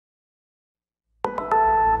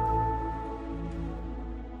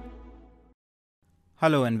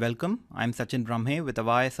Hello and welcome. I'm Sachin Brahme with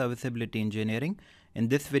Avaya Serviceability Engineering. In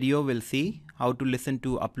this video, we'll see how to listen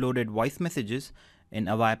to uploaded voice messages in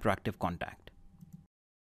Avaya Proactive Contact.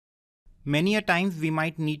 Many a times we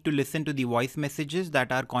might need to listen to the voice messages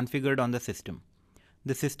that are configured on the system.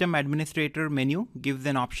 The System Administrator menu gives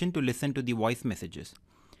an option to listen to the voice messages.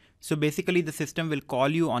 So basically the system will call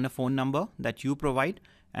you on a phone number that you provide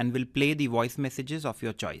and will play the voice messages of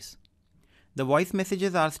your choice. The voice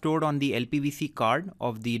messages are stored on the LPVC card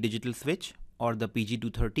of the digital switch or the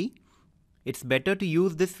PG230. It's better to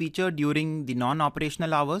use this feature during the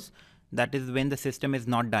non-operational hours, that is when the system is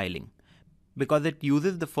not dialing, because it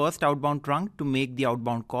uses the first outbound trunk to make the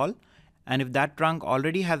outbound call, and if that trunk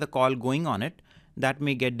already has a call going on it, that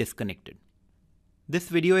may get disconnected. This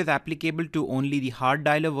video is applicable to only the hard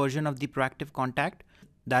dialer version of the Proactive Contact,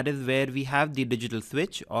 that is where we have the digital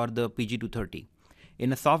switch or the PG230.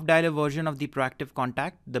 In a soft dialer version of the Proactive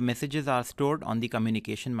Contact, the messages are stored on the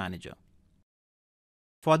Communication Manager.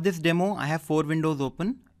 For this demo, I have 4 windows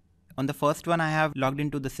open. On the first one, I have logged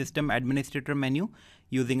into the System Administrator menu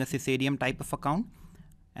using a Sysarium type of account,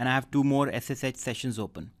 and I have 2 more SSH sessions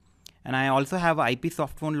open. And I also have an IP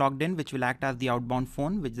soft phone logged in, which will act as the outbound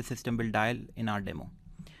phone which the system will dial in our demo.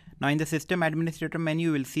 Now in the System Administrator menu,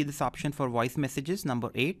 you will see this option for voice messages, number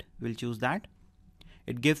 8. We'll choose that.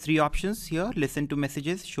 It gives 3 options here: listen to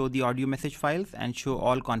messages, show the audio message files, and show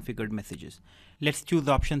all configured messages. Let's choose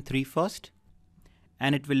option 3 first,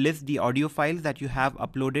 and it will list the audio files that you have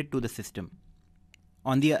uploaded to the system.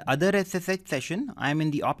 On the other SSH session, I am in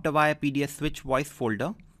the Avaya PDS switch voice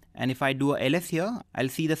folder, and if I do a ls here, I'll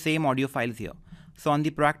see the same audio files here. So on the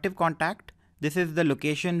Proactive Contact, this is the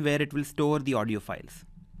location where it will store the audio files.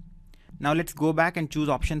 Now let's go back and choose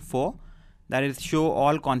option 4, that is show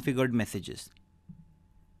all configured messages.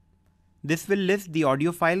 This will list the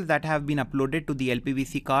audio files that have been uploaded to the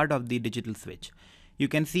LPVC card of the digital switch. You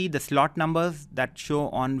can see the slot numbers that show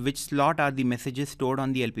on which slot are the messages stored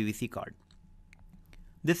on the LPVC card.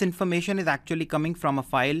 This information is actually coming from a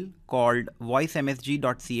file called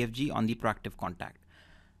voicemsg.cfg on the Proactive Contact.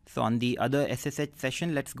 So on the other SSH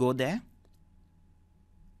session, let's go there.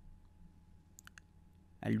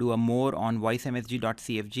 I'll do a more on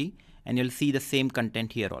voicemsg.cfg, and you'll see the same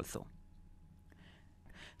content here also.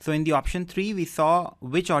 So in the option 3, we saw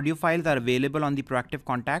which audio files are available on the Proactive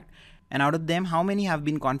Contact, and out of them, how many have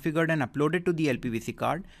been configured and uploaded to the LPVC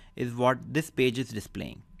card is what this page is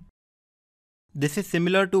displaying. This is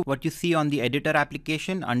similar to what you see on the editor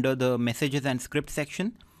application under the messages and script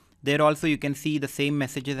section. There also you can see the same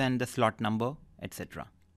messages and the slot number, etc.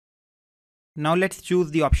 Now let's choose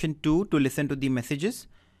the option 2 to listen to the messages.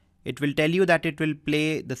 It will tell you that it will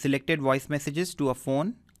play the selected voice messages to a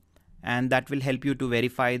phone, and that will help you to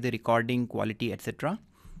verify the recording quality, etc.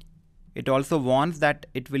 It also warns that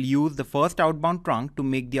it will use the first outbound trunk to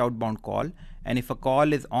make the outbound call, and if a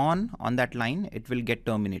call is on that line, it will get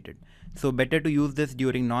terminated. So better to use this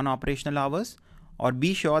during non-operational hours, or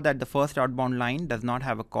be sure that the first outbound line does not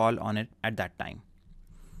have a call on it at that time.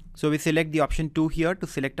 So we select the option 2 here to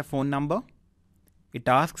select a phone number. It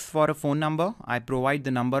asks for a phone number. I provide the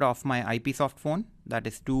number of my IP soft phone, that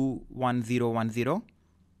is 21010.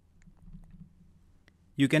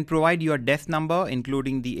 You can provide your desk number,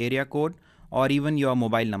 including the area code, or even your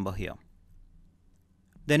mobile number here.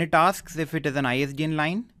 Then it asks if it is an ISDN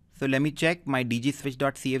line. So let me check my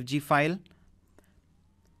dgswitch.cfg file.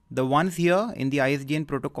 The ones here in the ISDN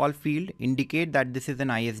protocol field indicate that this is an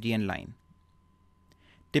ISDN line.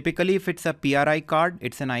 Typically, if it's a PRI card,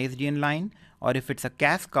 it's an ISDN line, or if it's a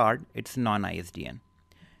CAS card, it's non-ISDN.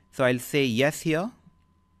 So I'll say yes here.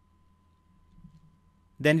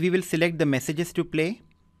 Then we will select the messages to play.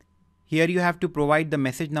 Here you have to provide the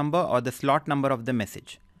message number or the slot number of the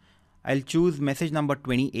message. I'll choose message number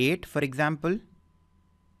 28, for example.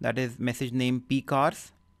 That is message name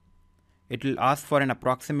pcars. It will ask for an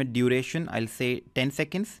approximate duration. I'll say 10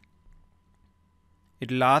 seconds.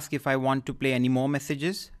 It will ask if I want to play any more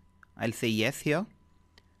messages. I'll say yes here.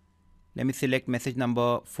 Let me select message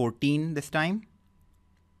number 14 this time.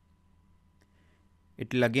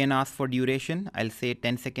 It will again ask for duration. I'll say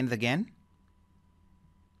 10 seconds again.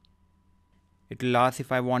 It will ask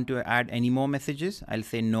if I want to add any more messages. I'll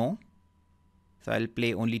say no. So I'll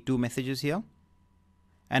play only 2 messages here.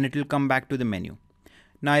 And it will come back to the menu.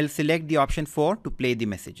 Now I'll select the option 4 to play the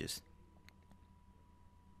messages.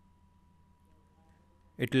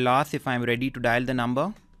 It will ask if I'm ready to dial the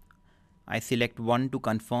number. I select 1 to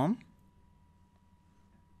confirm.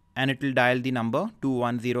 And it will dial the number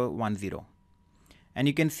 21010. And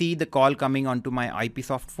you can see the call coming onto my IP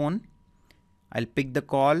soft phone. I'll pick the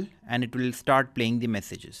call and it will start playing the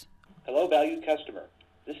messages. Hello, valued customer.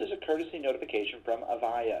 This is a courtesy notification from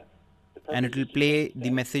Avaya. And it will play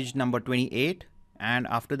the message number 28, and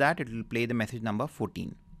after that it will play the message number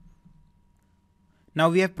 14. Now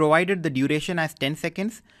we have provided the duration as 10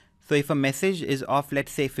 seconds. So if a message is of,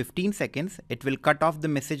 let's say, 15 seconds, it will cut off the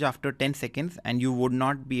message after 10 seconds and you would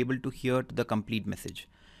not be able to hear the complete message.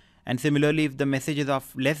 And similarly, if the message is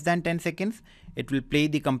of less than 10 seconds, it will play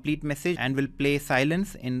the complete message and will play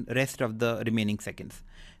silence in rest of the remaining seconds.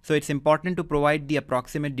 So it's important to provide the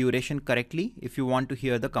approximate duration correctly if you want to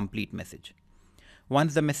hear the complete message.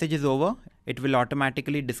 Once the message is over, it will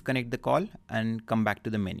automatically disconnect the call and come back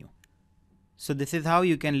to the menu. So this is how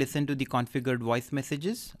you can listen to the configured voice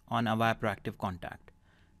messages on Avaya Proactive Contact.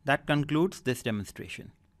 That concludes this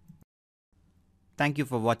demonstration. Thank you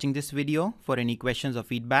for watching this video. For any questions or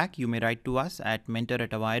feedback, you may write to us at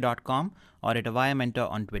mentor@avaya.com or at Avaya Mentor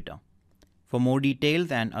on Twitter. For more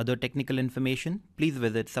details and other technical information, please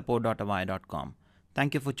visit support.avaya.com.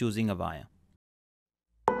 Thank you for choosing Avaya.